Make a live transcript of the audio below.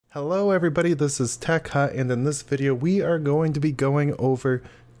Hello everybody, this is Tech Hut, and in this video we are going to be going over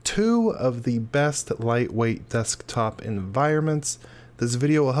two of the best lightweight desktop environments. This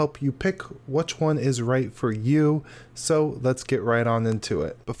video will help you pick which one is right for you, so let's get right on into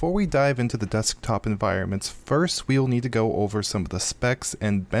it. Before we dive into the desktop environments, first we'll need to go over some of the specs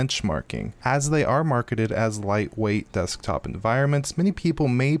and benchmarking. As they are marketed as lightweight desktop environments, many people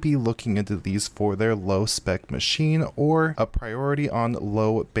may be looking into these for their low spec machine or a priority on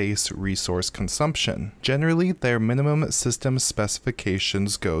low base resource consumption. Generally, their minimum system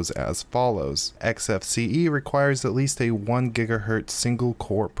specifications goes as follows. XFCE requires at least a 1 GHz single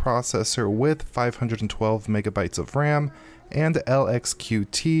core processor with 512 megabytes of RAM, and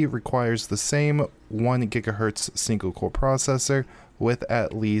LXQt requires the same 1 GHz single core processor with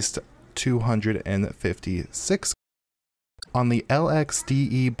at least 256. On the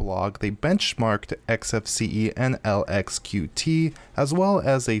LXDE blog, they benchmarked XFCE and LXQt as well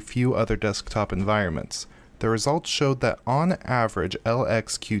as a few other desktop environments. The results showed that on average,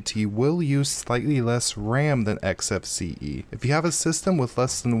 LXQt will use slightly less RAM than XFCE. If you have a system with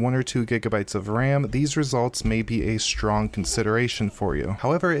less than 1 or 2 gigabytes of RAM, these results may be a strong consideration for you.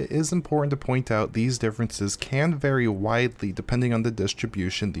 However, it is important to point out these differences can vary widely depending on the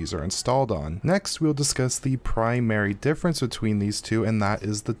distribution these are installed on. Next, we'll discuss the primary difference between these two, and that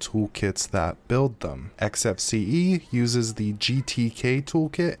is the toolkits that build them. XFCE uses the GTK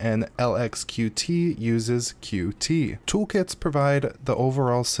toolkit and LXQt uses Qt. Toolkits provide the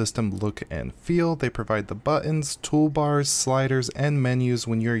overall system look and feel. They provide the buttons, toolbars, sliders, and menus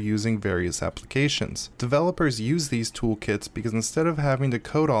when you're using various applications. Developers use these toolkits because instead of having to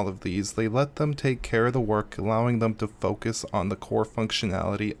code all of these, they let them take care of the work, allowing them to focus on the core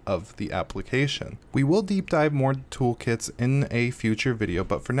functionality of the application. We will deep dive more toolkits in a future video,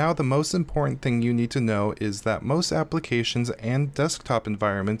 but for now, the most important thing you need to know is that most applications and desktop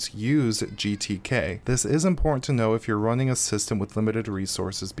environments use GTK. This is important to know if you're running a system with limited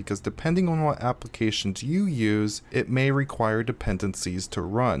resources, because depending on what applications you use, it may require dependencies to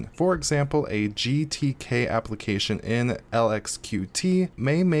run. For example, a GTK application in LXQt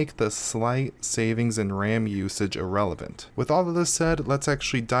may make the slight savings in RAM usage irrelevant. With all of this said, let's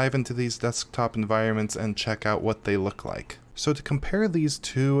actually dive into these desktop environments and check out what they look like. So to compare these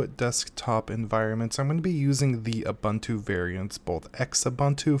two desktop environments, I'm going to be using the Ubuntu variants, both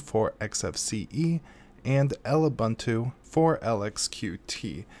Xubuntu for XFCE and Lubuntu for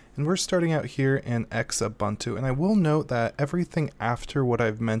LXQt. And we're starting out here in Xubuntu, and I will note that everything after what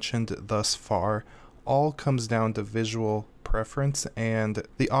I've mentioned thus far all comes down to visual preference and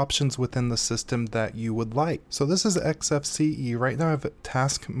the options within the system that you would like. So this is XFCE. Right now I have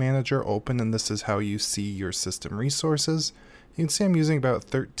Task Manager open, and this is how you see your system resources. You can see I'm using about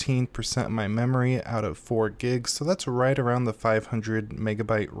 13% of my memory out of 4 gigs, so that's right around the 500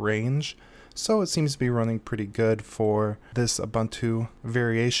 megabyte range. So it seems to be running pretty good for this Ubuntu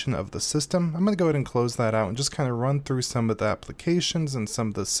variation of the system. I'm going to go ahead and close that out and just kind of run through some of the applications and some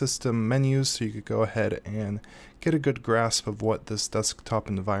of the system menus so you could go ahead and get a good grasp of what this desktop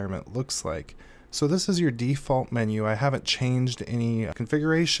environment looks like. So this is your default menu. I haven't changed any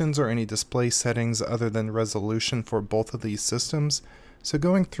configurations or any display settings other than resolution for both of these systems. So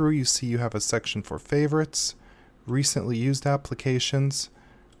going through, you see you have a section for favorites, recently used applications,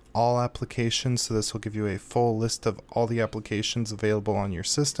 all applications, so this will give you a full list of all the applications available on your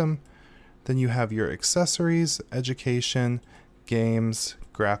system. Then you have your accessories, education, games,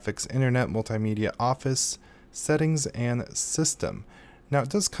 graphics, internet, multimedia, office, settings, and system. Now it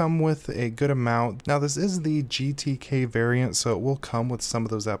does come with a good amount. Now this is the GTK variant, so it will come with some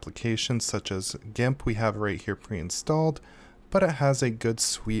of those applications such as GIMP we have right here pre-installed, but it has a good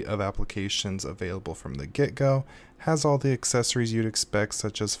suite of applications available from the get-go. Has all the accessories you'd expect,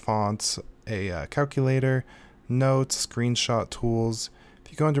 such as fonts, a calculator, notes, screenshot tools.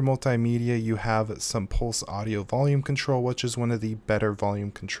 If you go under multimedia, you have some Pulse audio volume control, which is one of the better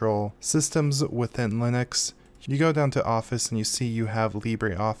volume control systems within Linux. You go down to Office and you see you have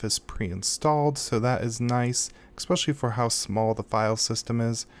LibreOffice pre-installed, so that is nice, especially for how small the file system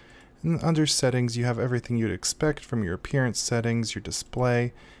is. And under settings, you have everything you'd expect from your appearance settings, your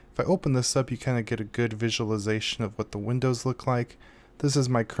display. If I open this up, you kind of get a good visualization of what the windows look like. This is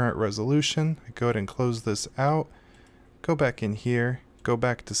my current resolution. I go ahead and close this out, go back in here, go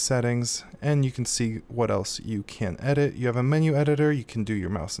back to settings, and you can see what else you can edit. You have a menu editor, you can do your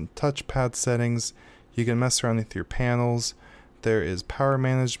mouse and touchpad settings, you can mess around with your panels. There is power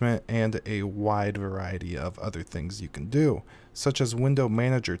management and a wide variety of other things you can do, such as window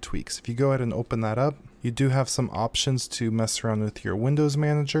manager tweaks. If you go ahead and open that up, You do have some options to mess around with your Windows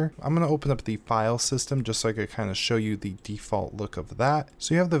Manager. I'm going to open up the file system just so I could kind of show you the default look of that.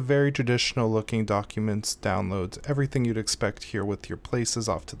 So you have the very traditional looking documents, downloads, everything you'd expect here with your places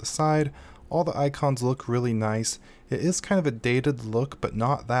off to the side. All the icons look really nice. It is kind of a dated look, but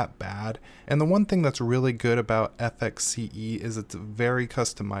not that bad. And the one thing that's really good about XFCE is it's very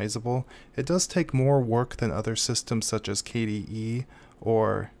customizable. It does take more work than other systems such as KDE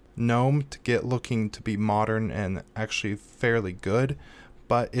or GNOME to get looking to be modern and actually fairly good,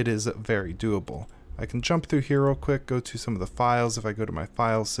 but it is very doable. I can jump through here real quick, go to some of the files. If I go to my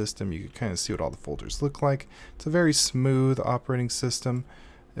file system, you can kind of see what all the folders look like. It's a very smooth operating system.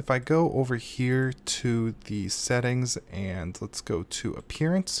 If I go over here to the settings and let's go to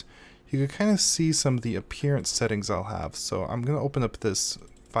appearance, you can kind of see some of the appearance settings I'll have. So I'm going to open up this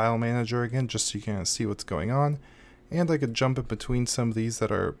file manager again just so you can see what's going on. And I could jump in between some of these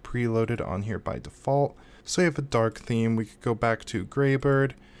that are preloaded on here by default. So you have a dark theme. We could go back to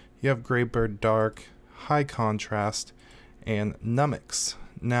Graybird. You have Graybird Dark, High Contrast, and Numix.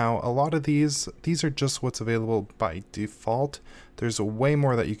 Now, a lot of these are just what's available by default. There's a way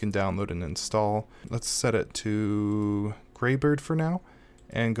more that you can download and install. Let's set it to Graybird for now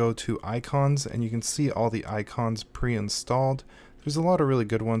and go to icons, and you can see all the icons pre-installed. There's a lot of really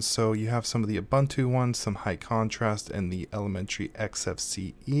good ones. So you have some of the Ubuntu ones, some high contrast, and the elementary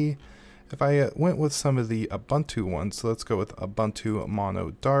XFCE. If I went with some of the Ubuntu ones, so let's go with Ubuntu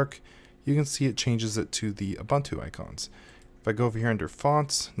Mono Dark, you can see it changes it to the Ubuntu icons. If I go over here under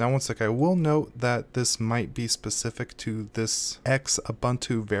fonts, now one sec, I will note that this might be specific to this X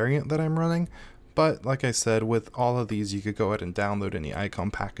Ubuntu variant that I'm running, but like I said, with all of these, you could go ahead and download any icon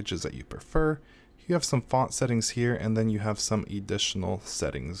packages that you prefer. You have some font settings here, and then you have some additional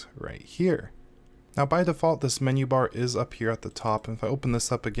settings right here. Now by default, this menu bar is up here at the top, and if I open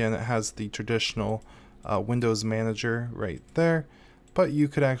this up again, it has the traditional Windows Manager right there, but you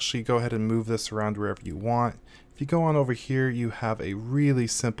could actually go ahead and move this around wherever you want. If you go on over here, you have a really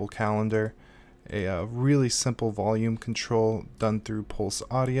simple calendar, a really simple volume control done through Pulse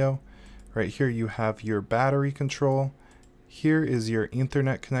Audio. Right here you have your battery control. Here is your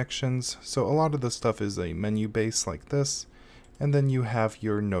Ethernet connections. So a lot of the stuff is a menu base like this. And then you have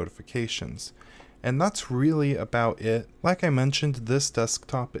your notifications. And that's really about it. Like I mentioned, this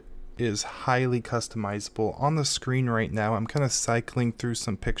desktop is highly customizable. On the screen right now, I'm kind of cycling through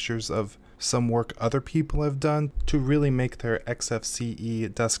some pictures of some work other people have done to really make their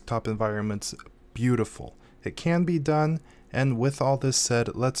XFCE desktop environments beautiful. It can be done, and with all this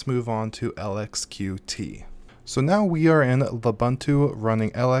said, let's move on to LXQt. So now we are in Ubuntu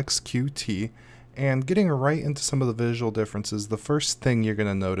running LXQt, and getting right into some of the visual differences, the first thing you're going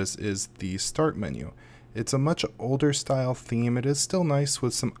to notice is the start menu. It's a much older style theme. It is still nice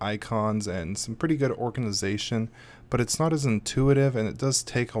with some icons and some pretty good organization, but it's not as intuitive, and it does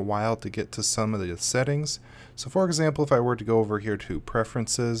take a while to get to some of the settings. So for example, if I were to go over here to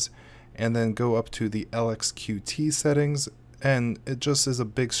preferences and then go up to the LXQt settings, and it just is a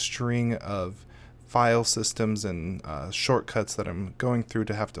big string of file systems and shortcuts that I'm going through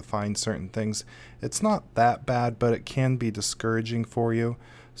to have to find certain things. It's not that bad, but it can be discouraging for you.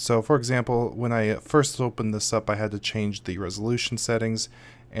 So for example, when I first opened this up, I had to change the resolution settings,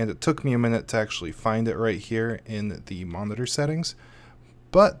 and it took me a minute to actually find it right here in the monitor settings.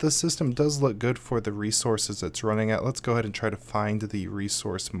 But the system does look good for the resources it's running at. Let's go ahead and try to find the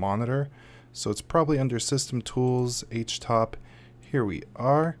resource monitor. So it's probably under System Tools, HTOP. Here we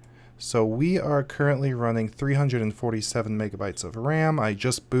are. So we are currently running 347 megabytes of RAM. I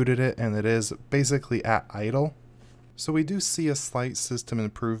just booted it, and it is basically at idle. So we do see a slight system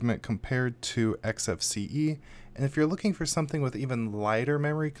improvement compared to XFCE, and if you're looking for something with even lighter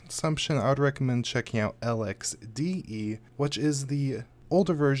memory consumption, I would recommend checking out LXDE, which is the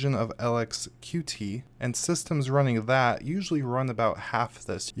older version of LXQt, and systems running that usually run about half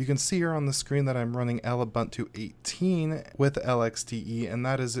this. You can see here on the screen that I'm running Ubuntu 18 with LXDE, and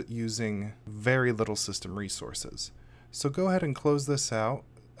that is using very little system resources. So go ahead and close this out.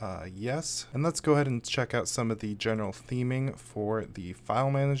 Yes, and let's go ahead and check out some of the general theming for the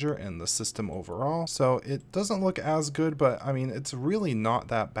file manager and the system overall. So it doesn't look as good, but I mean, it's really not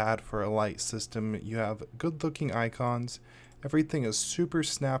that bad for a light system. You have good looking icons. Everything is super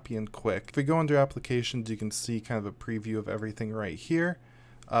snappy and quick. If we go under applications, you can see kind of a preview of everything right here.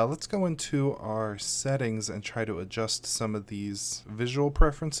 Let's go into our settings and try to adjust some of these visual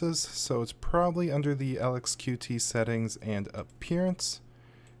preferences. So it's probably under the LXQt settings and appearance.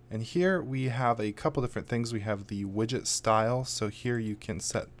 And here we have a couple different things. We have the widget style, so here you can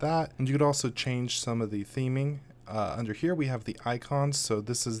set that, and you could also change some of the theming. Under here we have the icons, so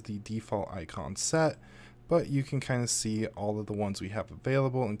this is the default icon set. but you can kind of see all of the ones we have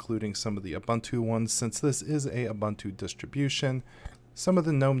available, including some of the Ubuntu ones, since this is a Ubuntu distribution, some of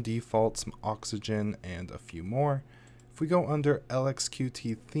the GNOME defaults, some Oxygen, and a few more. If we go under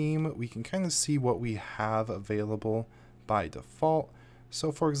LXQt theme, we can kind of see what we have available by default.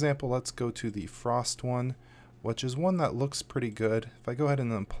 So for example, let's go to the Frost one, which is one that looks pretty good. If I go ahead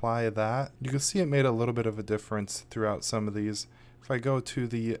and apply that, you can see it made a little bit of a difference throughout some of these. If I go to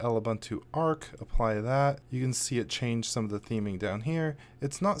the Ubuntu Arc, apply that, you can see it changed some of the theming down here.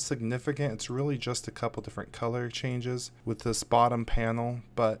 It's not significant, it's really just a couple different color changes with this bottom panel,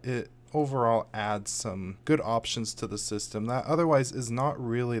 but it overall adds some good options to the system that otherwise is not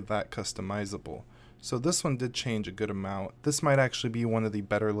really that customizable. So this one did change a good amount. This might actually be one of the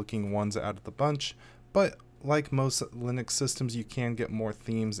better looking ones out of the bunch, but like most Linux systems, you can get more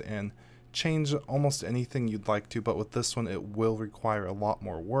themes and change almost anything you'd like to, but with this one it will require a lot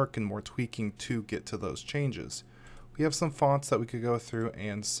more work and more tweaking to get to those changes. We have some fonts that we could go through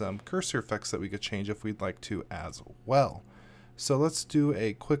and some cursor effects that we could change if we'd like to as well. So let's do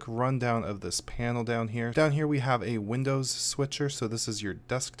a quick rundown of this panel down here. Down here we have a Windows switcher, so this is your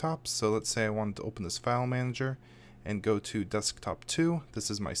desktop. So let's say I wanted to open this file manager and go to desktop 2.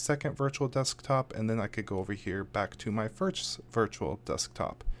 This is my second virtual desktop, and then I could go over here back to my first virtual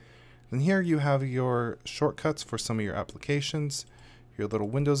desktop. Then here you have your shortcuts for some of your applications, your little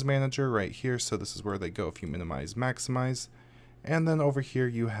Windows manager right here, so this is where they go if you minimize, maximize. And then over here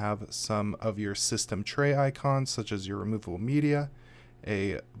you have some of your system tray icons, such as your removable media,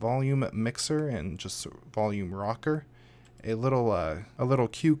 a volume mixer and just volume rocker, a little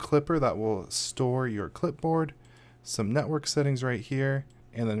cue clipper that will store your clipboard, some network settings right here,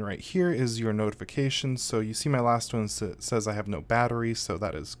 and then right here is your notifications. So you see my last one says I have no battery, so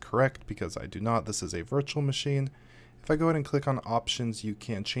that is correct because I do not. This is a virtual machine. If I go ahead and click on options, you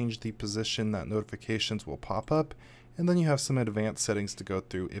can change the position that notifications will pop up, and then you have some advanced settings to go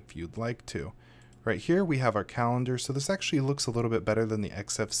through if you'd like to. Right here we have our calendar, so this actually looks a little bit better than the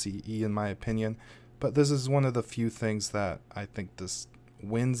XFCE in my opinion, but this is one of the few things that I think this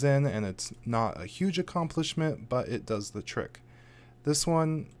wins in, and it's not a huge accomplishment, but it does the trick. This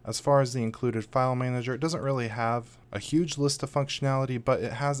one, as far as the included file manager, it doesn't really have a huge list of functionality, but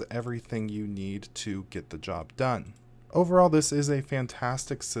it has everything you need to get the job done. Overall, this is a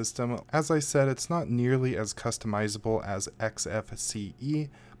fantastic system. As I said, it's not nearly as customizable as XFCE,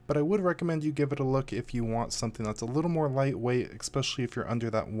 but I would recommend you give it a look if you want something that's a little more lightweight, especially if you're under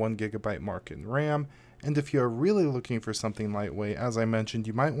that 1 GB mark in RAM. And if you're really looking for something lightweight, as I mentioned,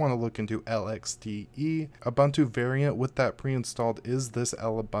 you might want to look into LXDE. Ubuntu variant with that pre-installed is this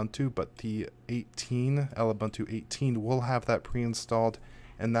Ubuntu, but the Ubuntu 18 will have that pre-installed,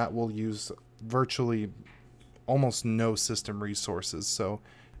 and that will use virtually almost no system resources. So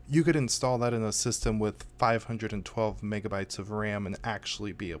you could install that in a system with 512 megabytes of RAM and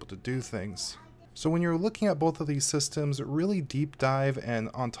actually be able to do things. So when you're looking at both of these systems, really deep dive, and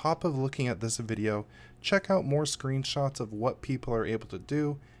on top of looking at this video, check out more screenshots of what people are able to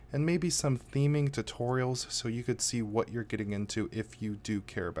do and maybe some theming tutorials so you could see what you're getting into if you do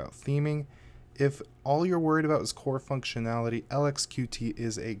care about theming. If all you're worried about is core functionality, LXQt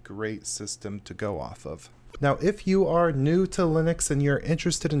is a great system to go off of. Now, if you are new to Linux and you're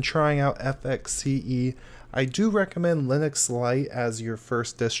interested in trying out XFCE, I do recommend Linux Lite as your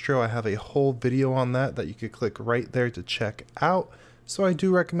first distro. I have a whole video on that you could click right there to check out. So I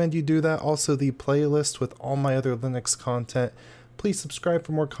do recommend you do that. Also, the playlist with all my other Linux content. Please subscribe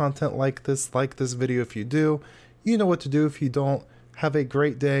for more content like this video if you do. You know what to do if you don't. Have a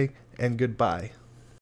great day and goodbye.